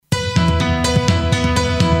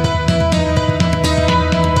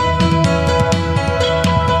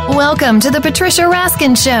Welcome to the Patricia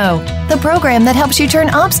Raskin Show, the program that helps you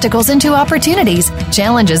turn obstacles into opportunities,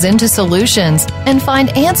 challenges into solutions, and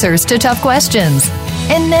find answers to tough questions.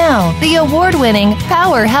 And now, the award-winning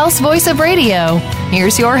powerhouse voice of radio.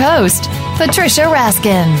 Here's your host, Patricia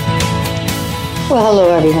Raskin. Well,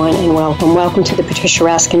 hello, everyone, and welcome. Welcome to the Patricia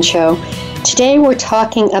Raskin Show. Today, we're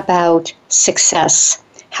talking about success,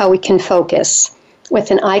 how we can focus, with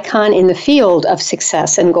an icon in the field of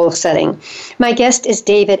success and goal setting. My guest is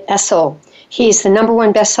David Essel. He's the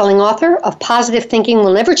 #1 best-selling author of Positive Thinking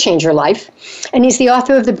Will Never Change Your Life, and he's the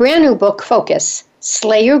author of the brand new book, Focus,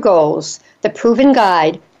 Slay Your Goals, The Proven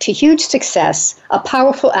Guide to Huge Success, A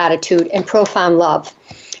Powerful Attitude, and Profound Love.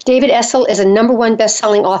 David Essel is a #1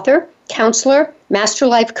 best-selling author, counselor, master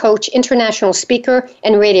life coach, international speaker,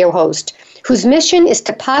 and radio host, whose mission is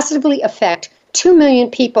to positively affect 2 million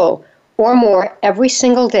people or more every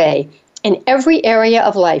single day in every area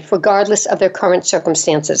of life, regardless of their current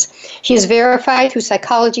circumstances. He is verified through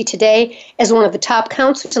Psychology Today as one of the top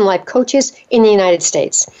counselors and life coaches in the United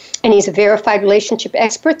States. And he's a verified relationship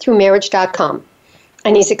expert through marriage.com.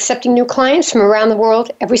 And he's accepting new clients from around the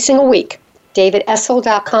world every single week.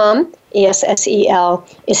 DavidEssel.com, ESSEL,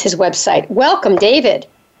 is his website. Welcome, David.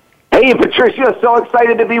 Hey, Patricia, so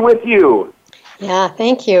excited to be with you. Yeah,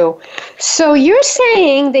 thank you. So you're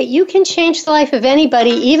saying that you can change the life of anybody,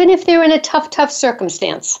 even if they're in a tough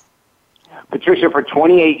circumstance. Patricia, for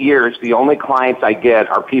 28 years, the only clients I get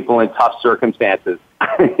are people in tough circumstances.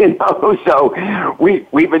 So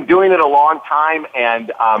we've been doing it a long time,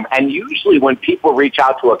 and usually when people reach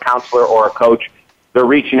out to a counselor or a coach, they're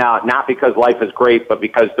reaching out not because life is great, but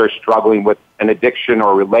because they're struggling with an addiction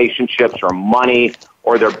or relationships or money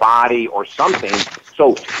or their body or something.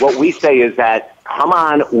 So what we say is that, come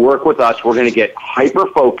on, work with us. We're going to get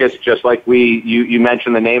hyper-focused, just like you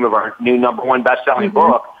mentioned the name of our new #1 best-selling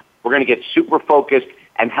book. We're going to get super focused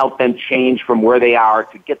and help them change from where they are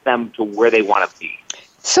to get them to where they want to be.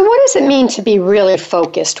 So what does it mean to be really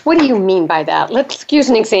focused? What do you mean by that? Let's use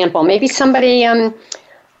an example. Maybe somebody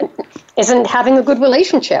isn't having a good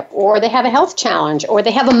relationship, or they have a health challenge, or they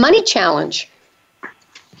have a money challenge.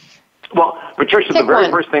 Well, Patricia, the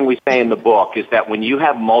very first thing we say in the book is that when you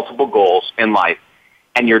have multiple goals in life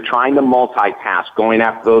and you're trying to multitask going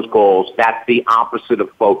after those goals, that's the opposite of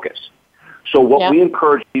focus. So what we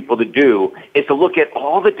encourage people to do is to look at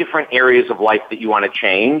all the different areas of life that you want to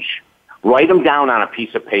change, write them down on a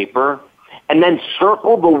piece of paper, and then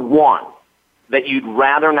circle the one that you'd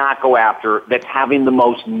rather not go after that's having the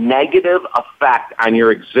most negative effect on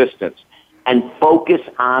your existence, and focus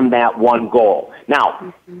on that one goal.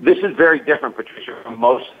 Now, this is very different, Patricia, from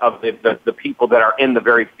most of the people that are in the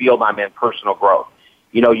very field I'm in, personal growth.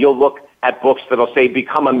 You know, you'll look at books that'll say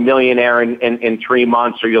become a millionaire in 3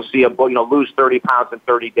 months, or you'll see a book, lose 30 pounds in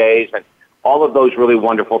 30 days, and all of those really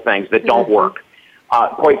wonderful things that don't work.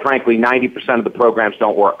 Quite frankly, 90% of the programs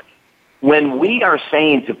don't work. When we are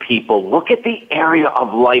saying to people, look at the area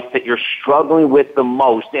of life that you're struggling with the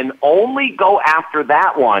most and only go after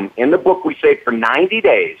that one, in the book we say for 90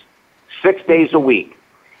 days, 6 days a week.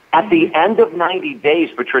 At the end of 90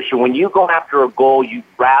 days, Patricia, when you go after a goal you'd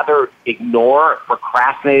rather ignore,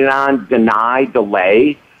 procrastinate on, deny,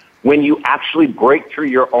 delay, when you actually break through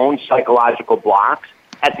your own psychological blocks,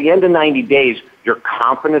 at the end of 90 days, your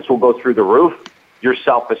confidence will go through the roof, your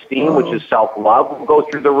self-esteem, which is self-love, will go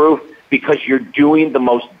through the roof, because you're doing the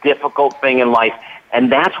most difficult thing in life.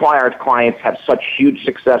 And that's why our clients have such huge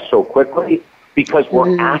success so quickly, because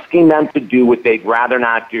we're asking them to do what they'd rather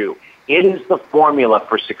not do. It is the formula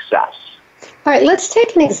for success. All right, let's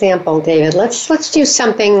take an example, David. Let's do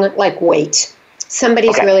something like weight.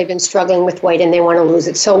 Somebody's really been struggling with weight and they want to lose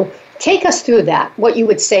it. So take us through that, what you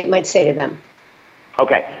might say to them.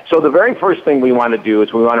 Okay, so the very first thing we want to do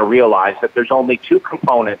is we want to realize that there's only two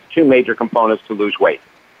major components to lose weight.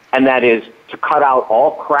 And that is to cut out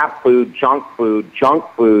all crap food, junk food,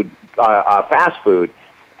 fast food,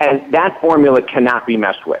 and that formula cannot be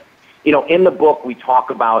messed with. In the book, we talk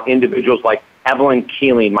about individuals like Evelyn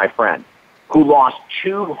Keeling, my friend, who lost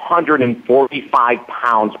 245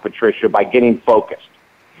 pounds, Patricia, by getting focused.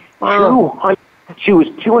 Wow. She was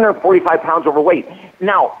 245 pounds overweight.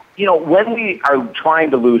 Now, when we are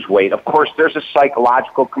trying to lose weight, of course, there's a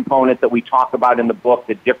psychological component that we talk about in the book,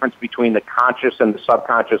 the difference between the conscious and the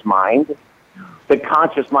subconscious mind. The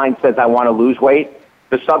conscious mind says, I want to lose weight.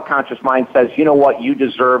 The subconscious mind says, you know what, you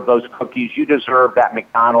deserve those cookies, you deserve that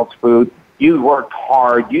McDonald's food, you worked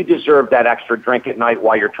hard, you deserve that extra drink at night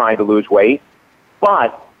while you're trying to lose weight.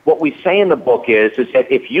 But what we say in the book is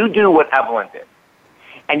that if you do what Evelyn did,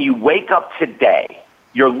 and you wake up today,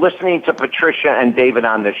 you're listening to Patricia and David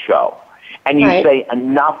on this show, and you say,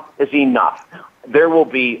 enough is enough. there will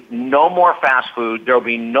be no more fast food. There will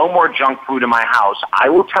be no more junk food in my house. I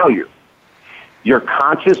will tell you, your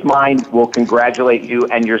conscious mind will congratulate you,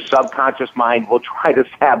 and your subconscious mind will try to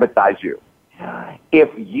sabotage you. If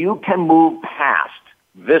you can move past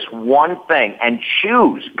this one thing and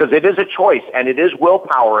choose, because it is a choice and it is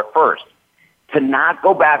willpower at first, to not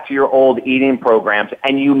go back to your old eating programs,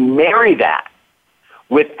 and you marry that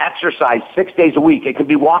with exercise 6 days a week. It could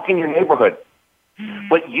be walking your neighborhood.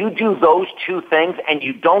 But you do those two things, and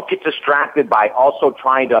you don't get distracted by also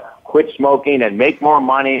trying to quit smoking and make more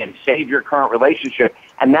money and save your current relationship.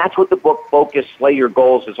 And that's what the book Focus, Slay Your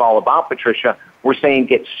Goals is all about, Patricia. We're saying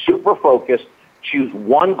get super focused, choose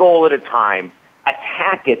one goal at a time,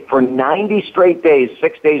 attack it for 90 straight days,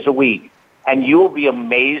 6 days a week, and you will be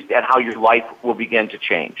amazed at how your life will begin to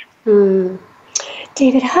change.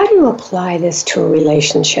 David, how do you apply this to a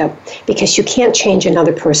relationship? Because you can't change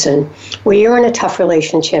another person. Where you're in a tough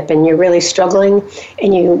relationship and you're really struggling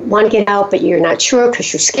and you want to get out, but you're not sure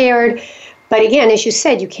because you're scared. But again, as you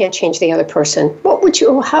said, you can't change the other person.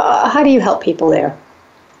 How do you help people there?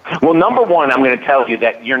 Well, number one, I'm going to tell you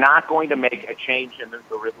that you're not going to make a change in the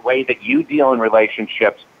way that you deal in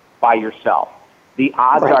relationships by yourself. The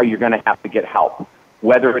odds are you're going to have to get help.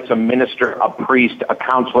 Whether it's a minister, a priest, a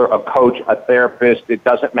counselor, a coach, a therapist, it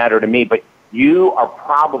doesn't matter to me, but you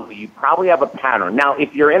probably have a pattern. Now,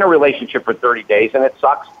 if you're in a relationship for 30 days and it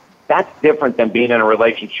sucks, that's different than being in a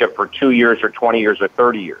relationship for 2 years or 20 years or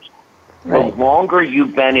 30 years. Right. The longer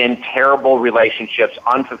you've been in terrible relationships,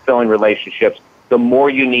 unfulfilling relationships, the more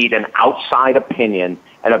you need an outside opinion,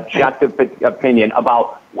 an objective opinion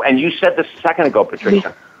about, and you said this a second ago,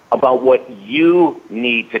 Patricia, about what you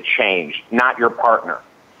need to change, not your partner.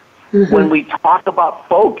 When we talk about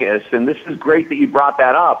focus, and this is great that you brought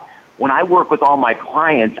that up, when I work with all my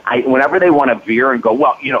clients, whenever they want to veer and go,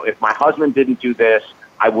 well, if my husband didn't do this,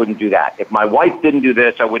 I wouldn't do that. If my wife didn't do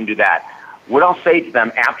this, I wouldn't do that. What I'll say to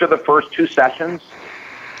them after the first 2 sessions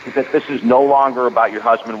is that this is no longer about your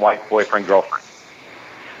husband, wife, boyfriend, girlfriend.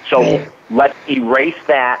 So let's erase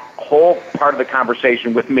that whole part of the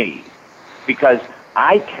conversation with me, because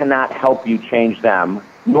I cannot help you change them,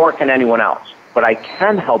 nor can anyone else. But I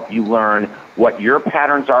can help you learn what your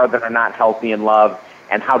patterns are that are not healthy in love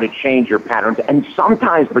and how to change your patterns. And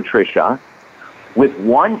sometimes, Patricia, with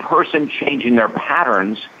one person changing their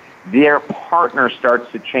patterns, their partner starts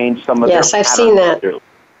to change some of their patterns. Yes, I've seen that. Too.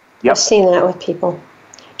 Yep. I've seen that with people.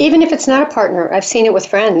 Even if it's not a partner, I've seen it with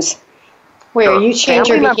friends, where you change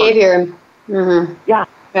your behavior. Yeah.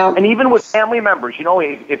 And even with family members,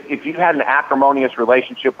 if you had an acrimonious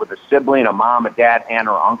relationship with a sibling, a mom, a dad, aunt,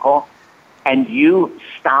 or uncle, and you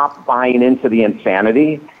stop buying into the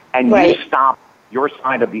insanity and you stop your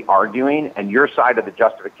side of the arguing and your side of the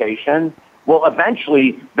justification, well,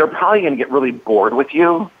 eventually they're probably going to get really bored with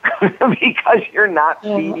you because you're not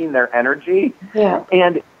feeding their energy.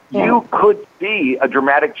 And you could see a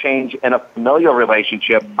dramatic change in a familial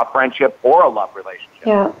relationship, a friendship, or a love relationship.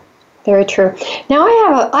 Yeah. Very true. Now,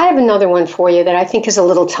 I have another one for you that I think is a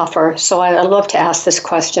little tougher, so I'd love to ask this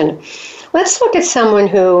question. Let's look at someone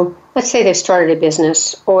who, let's say they've started a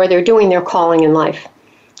business or they're doing their calling in life,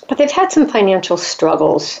 but they've had some financial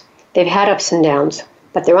struggles. They've had ups and downs,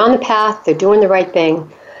 but they're on the path, they're doing the right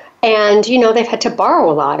thing, and, they've had to borrow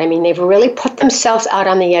a lot. I mean, they've really put themselves out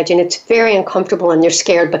on the edge, and it's very uncomfortable, and they're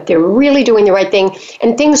scared, but they're really doing the right thing,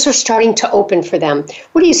 and things are starting to open for them.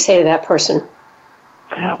 What do you say to that person?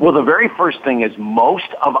 Well, the very first thing is most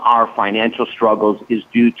of our financial struggles is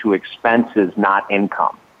due to expenses, not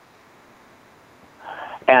income.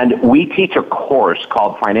 And we teach a course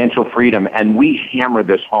called Financial Freedom, and we hammer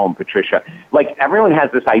this home, Patricia. Like, everyone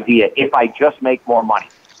has this idea, if I just make more money.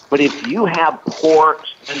 But if you have poor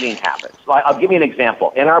spending habits, I'll give you an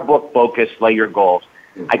example. In our book, Focus, Slay Your Goals,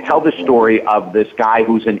 I tell the story of this guy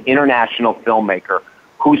who's an international filmmaker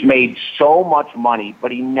who's made so much money,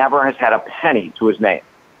 but he never has had a penny to his name.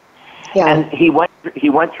 And he went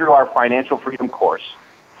through our Financial Freedom course,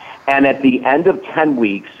 and at the end of 10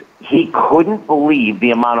 weeks, he couldn't believe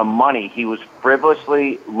the amount of money he was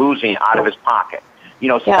frivolously losing out of his pocket.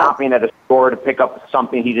 Stopping at a store to pick up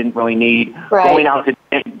something he didn't really need, going out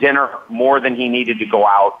to dinner more than he needed to go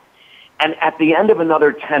out. And at the end of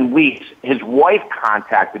another 10 weeks, his wife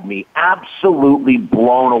contacted me, absolutely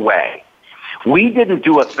blown away. We didn't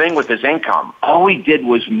do a thing with his income. All we did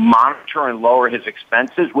was monitor and lower his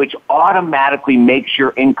expenses, which automatically makes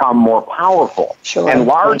your income more powerful and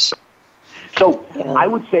larger. So I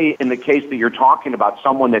would say in the case that you're talking about,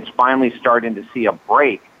 someone that's finally starting to see a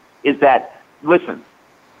break, is that, listen,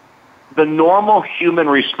 the normal human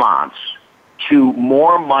response to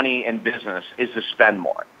more money in business is to spend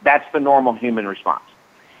more. That's the normal human response.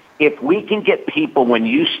 if we can get people, when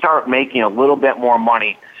you start making a little bit more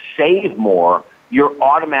money, save more, you're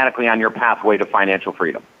automatically on your pathway to financial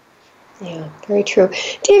freedom. Yeah, very true.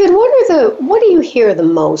 David, what do you hear the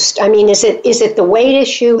most? I mean, is it the weight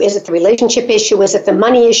issue? Is it the relationship issue? Is it the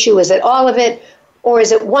money issue? Is it all of it? Or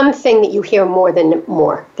is it one thing that you hear more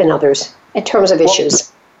than others in terms of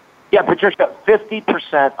issues? Yeah, Patricia,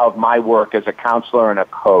 50% of my work as a counselor and a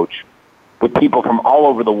coach with people from all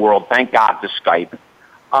over the world, thank God to Skype,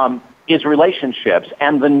 is relationships.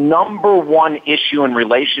 And the number one issue in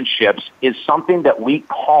relationships is something that we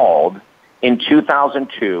called in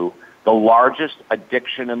 2002 the largest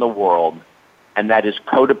addiction in the world, and that is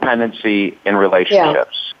codependency in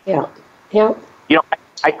relationships. Yeah. You know,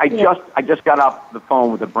 I just got off the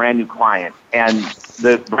phone with a brand new client, and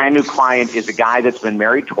the brand new client is a guy that's been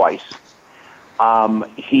married twice.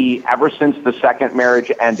 He, ever since the second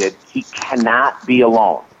marriage ended, he cannot be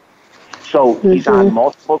alone. So he's on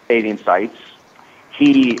multiple dating sites.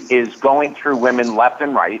 He is going through women left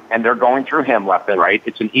and right, and they're going through him left and right.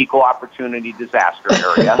 It's an equal opportunity disaster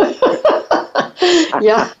area.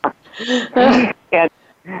 Yeah.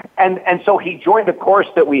 And so he joined a course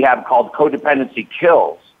that we have called Codependency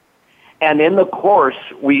Kills. And in the course,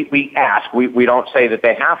 we ask, we don't say that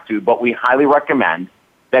they have to, but we highly recommend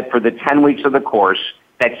that for the 10 weeks of the course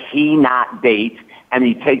that he not date, and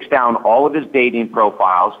he takes down all of his dating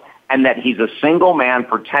profiles, and that he's a single man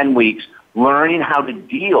for 10 weeks learning how to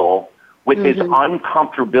deal with his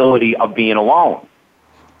uncomfortability of being alone.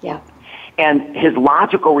 Yeah. And his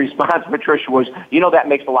logical response, Patricia, was, that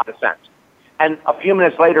makes a lot of sense. And a few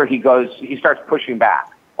minutes later, he starts pushing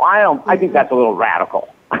back. Well, I think that's a little radical.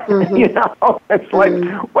 It's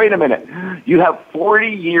like, wait a minute. You have 40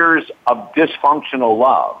 years of dysfunctional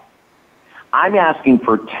love. I'm asking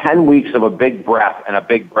for 10 weeks of a big breath and a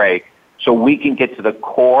big break so we can get to the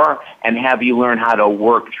core and have you learn how to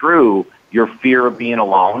work through your fear of being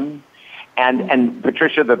alone. And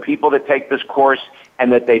Patricia, the people that take this course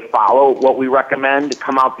and that they follow what we recommend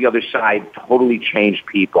come out the other side totally changed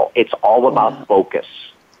people. It's all about focus.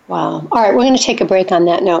 Wow. All right, we're going to take a break on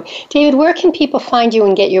that note. David, where can people find you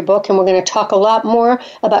and get your book? And we're going to talk a lot more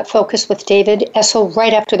about focus with David Essel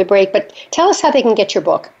right after the break. But tell us how they can get your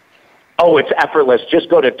book. Oh, it's effortless. Just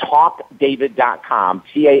go to talkdavid.com,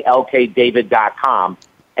 TALKDavid.com,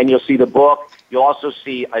 and you'll see the book. You'll also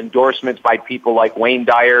see endorsements by people like Wayne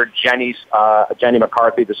Dyer, Jenny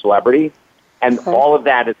McCarthy, the celebrity, and all of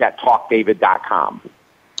that is at talkdavid.com.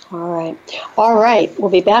 All right.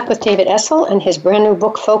 We'll be back with David Essel and his brand new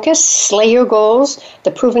book, Focus, Slay Your Goals,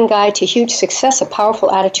 The Proven Guide to Huge Success, A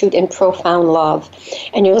Powerful Attitude, and Profound Love.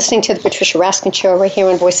 And you're listening to The Patricia Raskin Show right here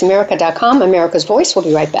on VoiceAmerica.com, America's Voice. We'll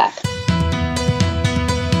be right back.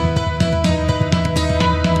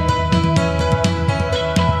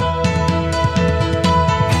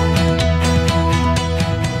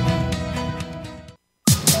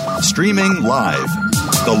 Streaming live,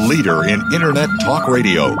 the leader in Internet talk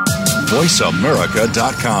radio,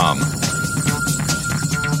 VoiceAmerica.com.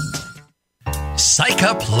 Psych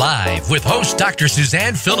Up Live with host Dr.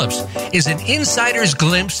 Suzanne Phillips is an insider's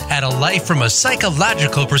glimpse at a life from a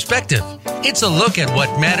psychological perspective. It's a look at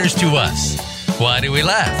what matters to us. Why do we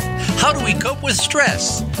laugh? How do we cope with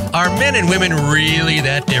stress? Are men and women really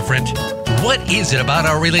that different? What is it about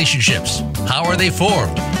our relationships? How are they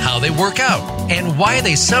formed? How they work out? And why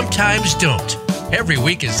they sometimes don't? Every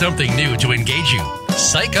week is something new to engage you.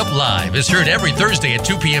 Psych Up Live is heard every Thursday at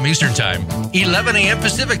 2 p.m. Eastern Time, 11 a.m.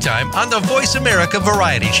 Pacific Time on the Voice America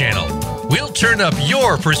Variety Channel. We'll turn up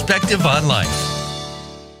your perspective on life.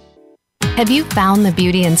 Have you found the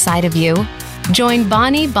beauty inside of you? Join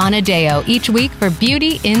Bonnie Bonadeo each week for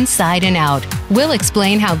Beauty Inside and Out. We'll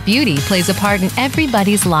explain how beauty plays a part in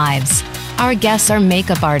everybody's lives. Our guests are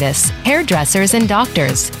makeup artists, hairdressers, and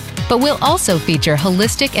doctors. But we'll also feature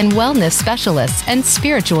holistic and wellness specialists and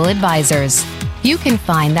spiritual advisors. You can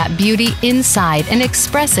find that beauty inside and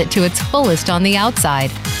express it to its fullest on the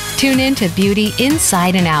outside. Tune in to Beauty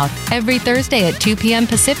Inside and Out every Thursday at 2 p.m.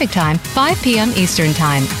 Pacific Time, 5 p.m. Eastern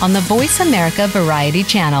Time on the Voice America Variety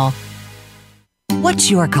Channel. What's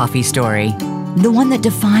your coffee story? The one that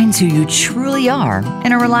defines who you truly are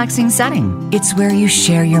in a relaxing setting. It's where you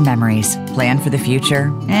share your memories, plan for the future,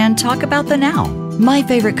 and talk about the now. My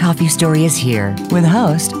Favorite Coffee Story is here with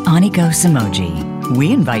host Aniko Samoji.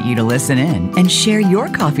 We invite you to listen in and share your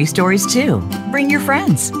coffee stories too. Bring your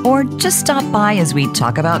friends or just stop by as we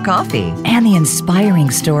talk about coffee and the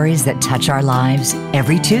inspiring stories that touch our lives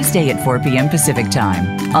every Tuesday at 4 p.m. Pacific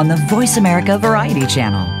Time on the Voice America Variety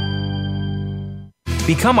Channel.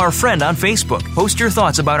 Become our friend on Facebook. Post your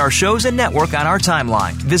thoughts about our shows and network on our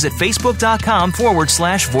timeline. Visit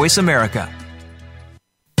Facebook.com/Voice America.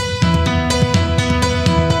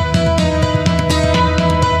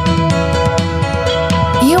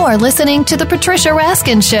 You're listening to The Patricia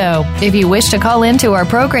Raskin Show. If you wish to call into our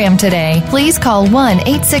program today, please call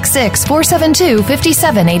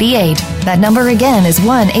 1-866-472-5788. That number again is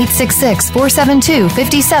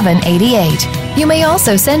 1-866-472-5788. You may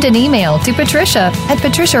also send an email to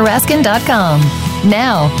patricia@patriciaraskin.com.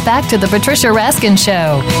 Now, back to The Patricia Raskin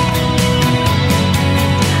Show.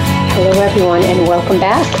 Hello, everyone, and welcome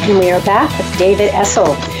back. And we are back with David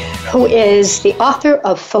Essel, who is the author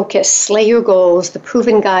of Focus, Slay Your Goals, The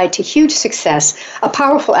Proven Guide to Huge Success, A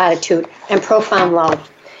Powerful Attitude, and Profound Love.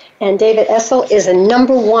 And David Essel is a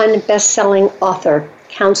 #1 best-selling author,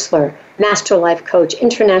 counselor, master life coach,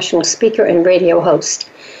 international speaker, and radio host.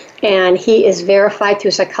 And he is verified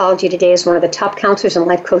through Psychology Today as one of the top counselors and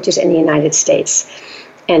life coaches in the United States.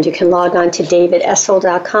 And you can log on to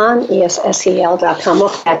davidessel.com, ESSEL.com.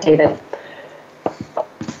 Welcome back, David.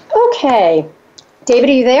 Okay. David,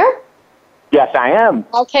 are you there? Yes, I am.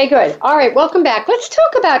 Okay, good. All right, welcome back. Let's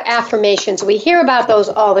talk about affirmations. We hear about those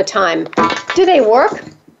all the time. Do they work?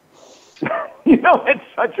 It's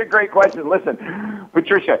such a great question. Listen,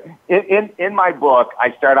 Patricia, in my book,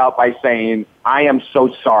 I start out by saying, I am so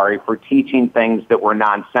sorry for teaching things that were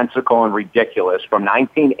nonsensical and ridiculous from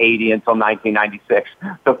 1980 until 1996.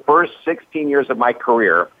 The first 16 years of my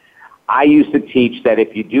career, I used to teach that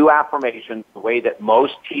if you do affirmations the way that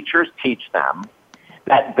most teachers teach them,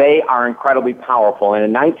 that they are incredibly powerful. And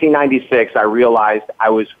in 1996, I realized I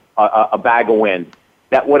was a bag of wind,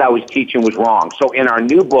 that what I was teaching was wrong. So in our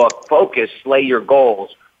new book, Focus, Slay Your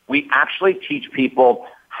Goals, we actually teach people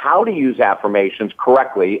how to use affirmations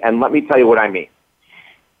correctly. And let me tell you what I mean.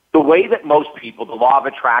 The way that most people, the law of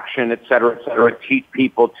attraction, et cetera, teach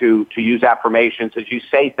people to use affirmations is you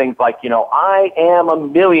say things like, I am a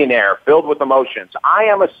millionaire filled with emotions. I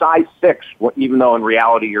am a size 6, even though in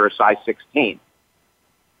reality you're a size 16.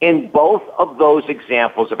 In both of those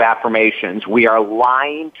examples of affirmations, we are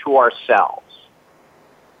lying to ourselves.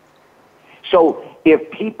 So if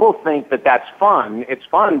people think that that's fun, it's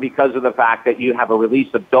fun because of the fact that you have a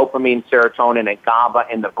release of dopamine, serotonin, and GABA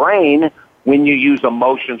in the brain when you use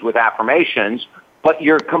emotions with affirmations, but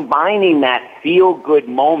you're combining that feel-good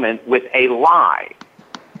moment with a lie.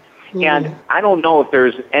 Mm. And I don't know if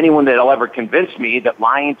there's anyone that'll ever convince me that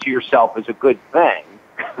lying to yourself is a good thing,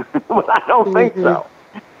 but I don't think so.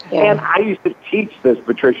 Yeah. And I used to teach this,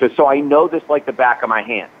 Patricia, so I know this like the back of my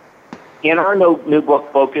hand. In our new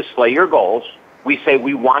book, Focus, Slay Your Goals, we say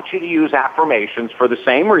we want you to use affirmations for the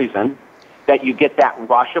same reason that you get that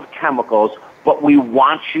rush of chemicals, but we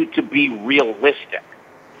want you to be realistic.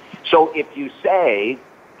 So if you say,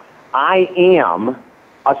 I am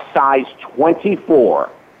a size 24,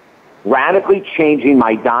 radically changing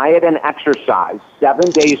my diet and exercise 7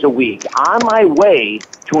 days a week, on my way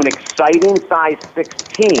to an exciting size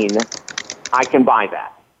 16, I can buy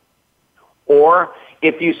that. Or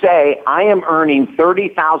if you say, I am earning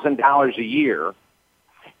 $30,000 a year,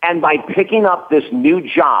 and by picking up this new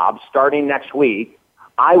job starting next week,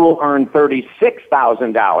 I will earn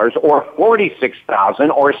 $36,000 or $46,000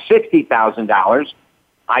 or $60,000,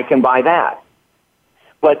 I can buy that.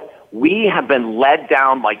 But we have been led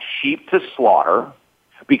down like sheep to slaughter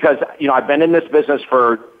because, I've been in this business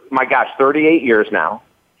for, 38 years now.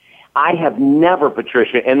 I have never,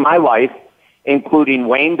 Patricia, in my life, including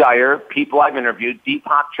Wayne Dyer, people I've interviewed,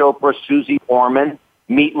 Deepak Chopra, Susie Orman,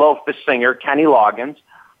 Meatloaf the singer, Kenny Loggins,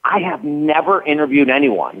 I have never interviewed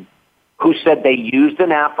anyone who said they used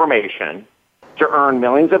an affirmation to earn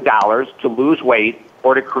millions of dollars, to lose weight,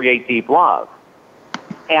 or to create deep love.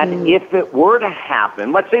 And if it were to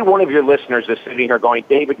happen, let's say one of your listeners is sitting here going,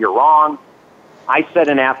 David, you're wrong. I said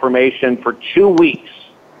an affirmation for 2 weeks,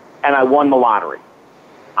 and I won the lottery.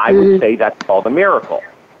 I would say that's called a miracle.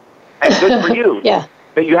 And good for you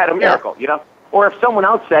that you had a miracle, Or if someone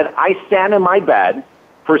else said, I sat in my bed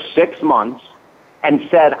for 6 months and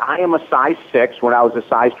said, I am a size 6 when I was a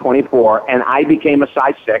size 24, and I became a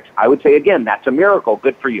size 6, I would say, again, that's a miracle.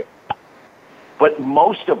 Good for you. But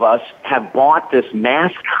most of us have bought this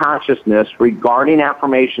mass consciousness regarding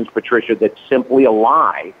affirmations, Patricia, that's simply a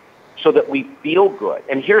lie so that we feel good.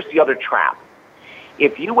 And here's the other trap.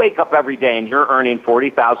 If you wake up every day and you're earning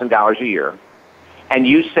 $40,000 a year, and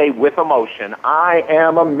you say with emotion, I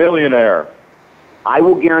am a millionaire, I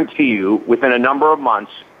will guarantee you within a number of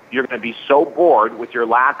months, you're going to be so bored with your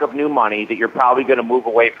lack of new money that you're probably going to move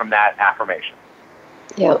away from that affirmation.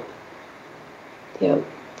 Yeah.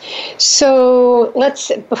 So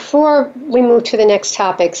before we move to the next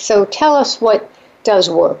topic, so tell us what does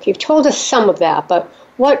work. You've told us some of that, but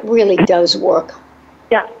what really does work?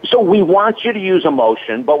 Yeah, so we want you to use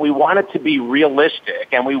emotion, but we want it to be realistic,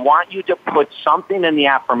 and we want you to put something in the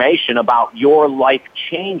affirmation about your life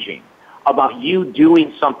changing. about you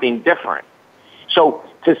doing something different. So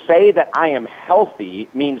to say that I am healthy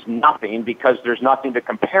means nothing because there's nothing to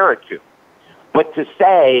compare it to. But to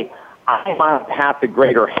say I'm on a path to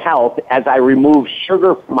greater health as I remove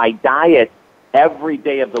sugar from my diet every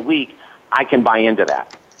day of the week, I can buy into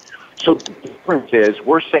that. So the difference is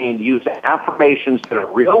we're saying use affirmations that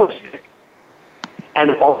are realistic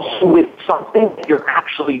and also with something that you're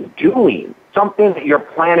actually doing, something that you're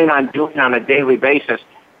planning on doing on a daily basis.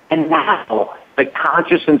 And now the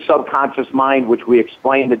conscious and subconscious mind, which we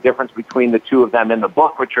explain the difference between the two of them in the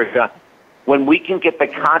book, Patricia, when we can get the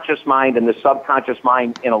conscious mind and the subconscious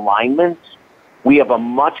mind in alignment, we have a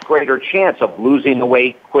much greater chance of losing the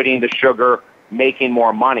weight, quitting the sugar, making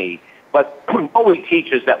more money. But what we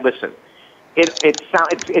teach is that, listen, if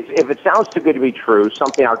it sounds too good to be true,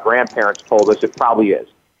 something our grandparents told us, it probably is.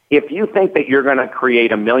 If you think that you're going to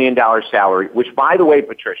create $1 million salary, which, by the way,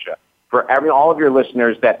 Patricia, for all of your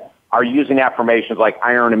listeners that are using affirmations like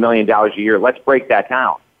I earn $1 million a year, let's break that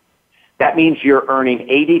down. That means you're earning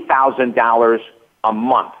 $80,000 a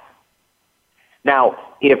month. Now,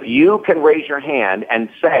 if you can raise your hand and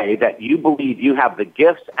say that you believe you have the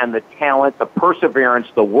gifts and the talent, the perseverance,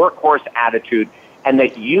 the workhorse attitude, and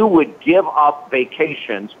that you would give up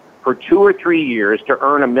vacations for 2 or 3 years to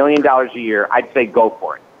earn $1 million a year, I'd say go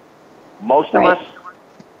for it. Most of us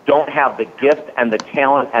don't have the gift and the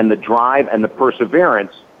talent and the drive and the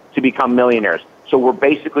perseverance to become millionaires. So we're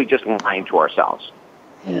basically just lying to ourselves.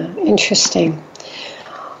 Yeah, interesting.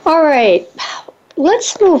 All right.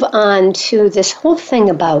 Let's move on to this whole thing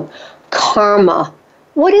about karma.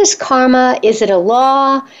 What is karma? Is it a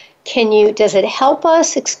law? Does it help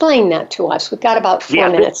us? Explain that to us. We've got about 4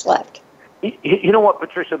 minutes left. You know what,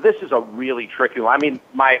 Patricia? This is a really tricky one. I mean,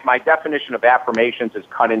 my definition of affirmations is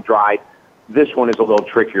cut and dried. This one is a little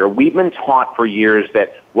trickier. We've been taught for years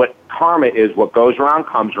that what karma is, what goes around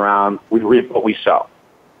comes around. We reap what we sow.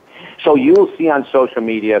 So you'll see on social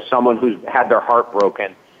media someone who's had their heart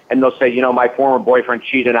broken, and they'll say, you know, my former boyfriend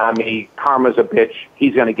cheated on me. Karma's a bitch.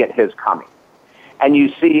 He's going to get his coming. And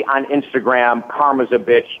you see on Instagram, karma's a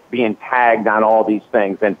bitch being tagged on all these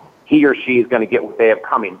things, and he or she is going to get what they have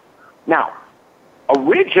coming. Now,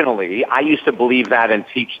 originally, I used to believe that and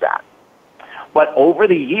teach that. But over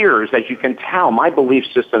the years, as you can tell, my belief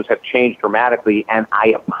systems have changed dramatically, and I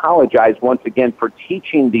apologize once again for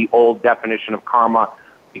teaching the old definition of karma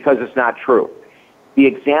because it's not true. The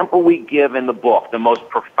example we give in the book, the most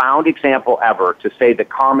profound example ever to say that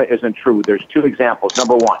karma isn't true, there's 2 examples.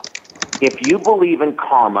 Number 1, if you believe in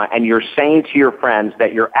karma and you're saying to your friends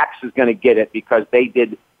that your ex is going to get it because they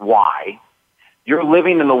did Y, you're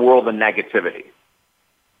living in a world of negativity.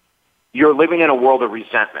 You're living in a world of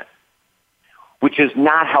resentment, which is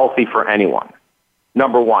not healthy for anyone,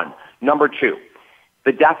 number 1. Number 2,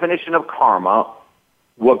 the definition of karma,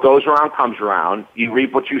 what goes around comes around. You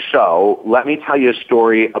reap what you sow. Let me tell you a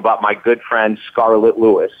story about my good friend Scarlett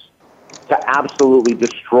Lewis to absolutely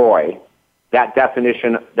destroy that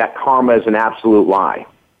definition that karma is an absolute lie.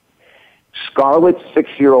 Scarlett's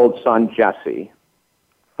 6-year-old son, Jesse,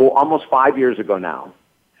 almost 5 years ago now,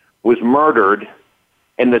 was murdered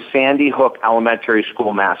in the Sandy Hook Elementary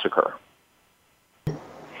School massacre.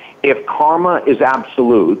 If karma is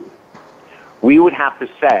absolute, we would have to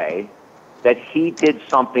say that he did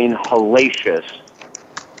something hellacious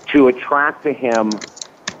to attract to him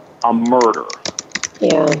a murder.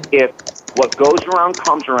 Yeah. If what goes around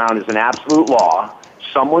comes around is an absolute law,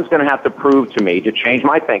 someone's going to have to prove to me, to change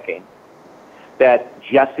my thinking, that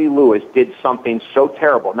Jesse Lewis did something so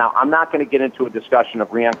terrible. Now, I'm not going to get into a discussion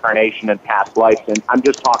of reincarnation and past lives, and I'm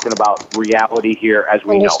just talking about reality here as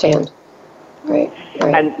we Understand. know. Right.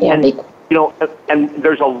 And you know, and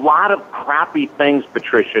there's a lot of crappy things,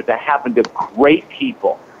 Patricia, that happen to great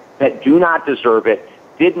people that do not deserve it,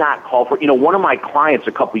 did not call for it. You know, one of my clients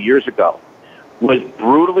a couple years ago was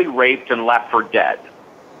brutally raped and left for dead.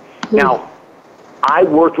 Now, I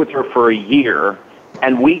worked with her for a year,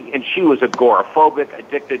 and she was agoraphobic,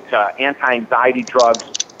 addicted to anti-anxiety drugs,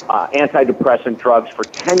 antidepressant drugs for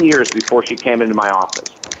 10 years before she came into my office.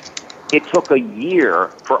 It took a year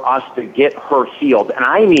for us to get her healed, and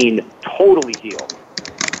I mean totally healed.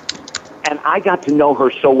 And I got to know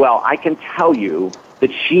her so well, I can tell you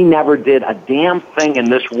that she never did a damn thing in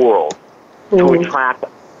this world to attract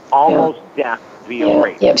almost death via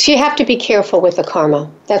rape. Yeah, so you have to be careful with the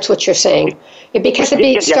karma. That's what you're saying. Because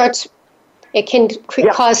it can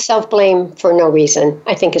cause self-blame for no reason,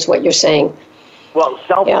 I think is what you're saying. Well,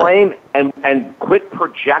 self-blame and quit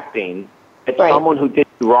projecting that someone who did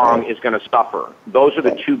you wrong is going to suffer. Those are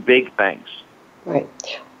the 2 big things. Right.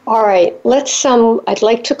 All right. Let's. I'd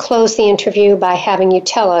like to close the interview by having you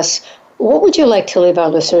tell us what would you like to leave our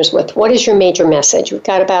listeners with? What is your major message? We've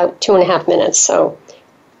got about 2.5 minutes, so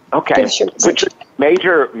okay. The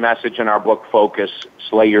major message in our book, Focus,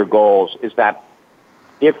 Slay Your Goals, is that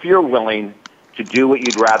if you're willing to do what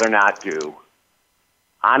you'd rather not do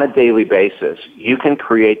on a daily basis, you can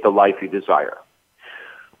create the life you desire.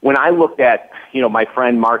 When I looked at, my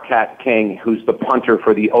friend Marquette King, who's the punter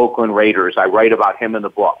for the Oakland Raiders, I write about him in the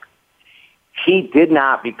book. He did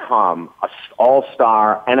not become an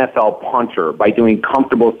all-star NFL punter by doing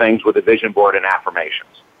comfortable things with a vision board and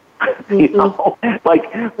affirmations.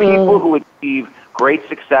 People who achieve great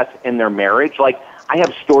success in their marriage, I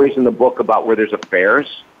have stories in the book about where there's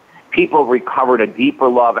affairs. People recovered a deeper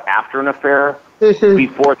love after an affair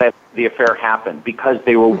before the affair happened because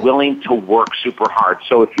they were willing to work super hard.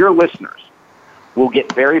 So if your listeners will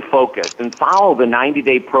get very focused and follow the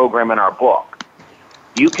 90-day program in our book,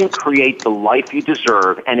 you can create the life you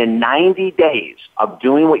deserve, and in 90 days of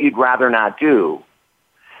doing what you'd rather not do,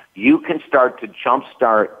 you can start to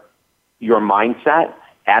jumpstart your mindset,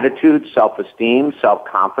 attitude, self-esteem,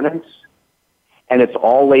 self-confidence, and it's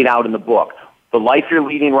all laid out in the book. The life you're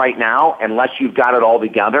leading right now, unless you've got it all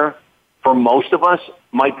together, for most of us,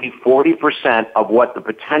 might be 40% of what the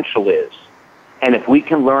potential is. And if we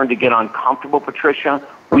can learn to get uncomfortable, Patricia,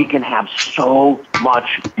 we can have so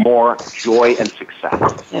much more joy and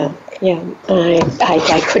success. Yeah.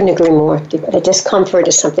 I couldn't agree more. The discomfort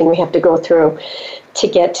is something we have to go through to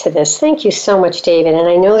get to this. Thank you so much, David. And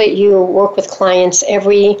I know that you work with clients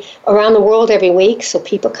around the world every week, so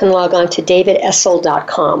people can log on to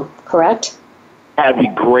davidessel.com, correct? That'd be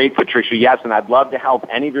great, Patricia. Yes, and I'd love to help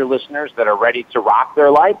any of your listeners that are ready to rock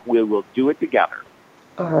their life. We will do it together.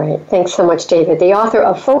 All right. Thanks so much, David. The author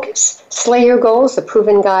of Focus, Slay Your Goals, The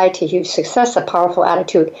Proven Guide to Huge Success, A Powerful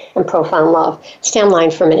Attitude, and Profound Love. Stay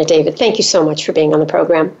online for a minute, David. Thank you so much for being on the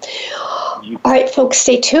program. All right, folks,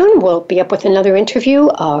 stay tuned. We'll be up with another interview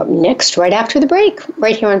next, right after the break,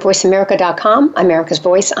 right here on VoiceAmerica.com. America's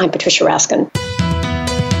Voice. I'm Patricia Raskin.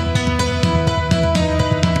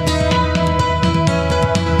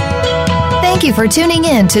 Thank you for tuning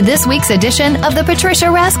in to this week's edition of The Patricia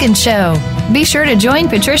Raskin Show. Be sure to join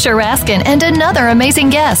Patricia Raskin and another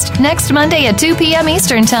amazing guest next Monday at 2 p.m.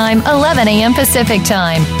 Eastern Time, 11 a.m. Pacific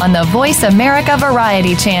Time on the Voice America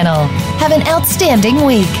Variety Channel. Have an outstanding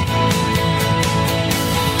week.